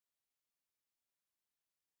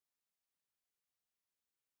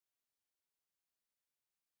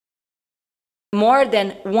More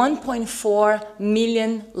than 1.4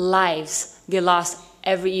 million lives get lost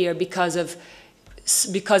every year because of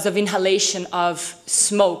inhalation of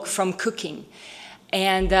smoke from cooking.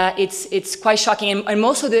 And it's quite shocking. And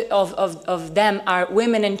most of them are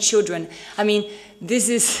women and children. I mean,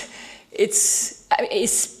 it's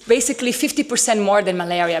basically 50% more than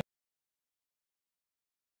malaria.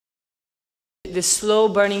 The slow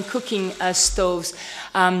burning cooking stoves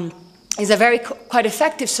is a quite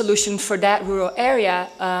effective solution for that rural area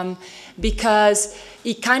because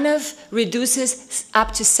it kind of reduces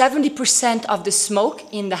up to 70% of the smoke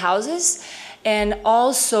in the houses and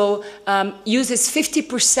also uses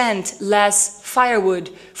 50% less firewood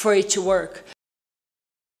for it to work.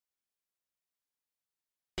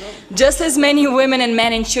 Just as many women and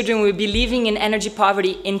men and children will be living in energy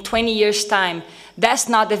poverty in 20 years' time. That's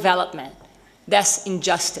not development. That's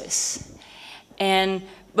injustice.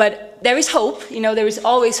 But there is hope, you know, there is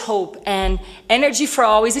always hope, and energy for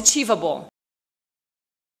all is achievable.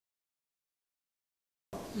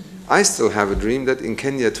 I still have a dream that in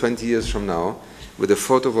Kenya 20 years from now, with the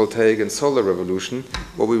photovoltaic and solar revolution,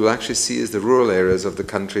 what we will actually see is the rural areas of the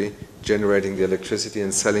country generating the electricity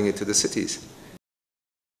and selling it to the cities.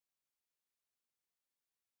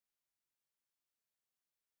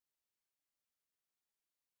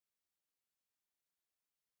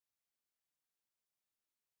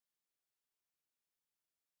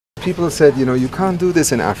 People said, you know, you can't do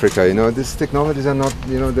this in Africa, you know, these technologies are not,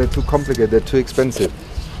 you know, they're too complicated, they're too expensive.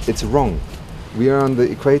 It's wrong. We are on the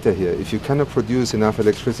equator here. If you cannot produce enough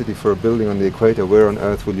electricity for a building on the equator, where on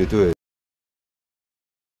earth will you do it?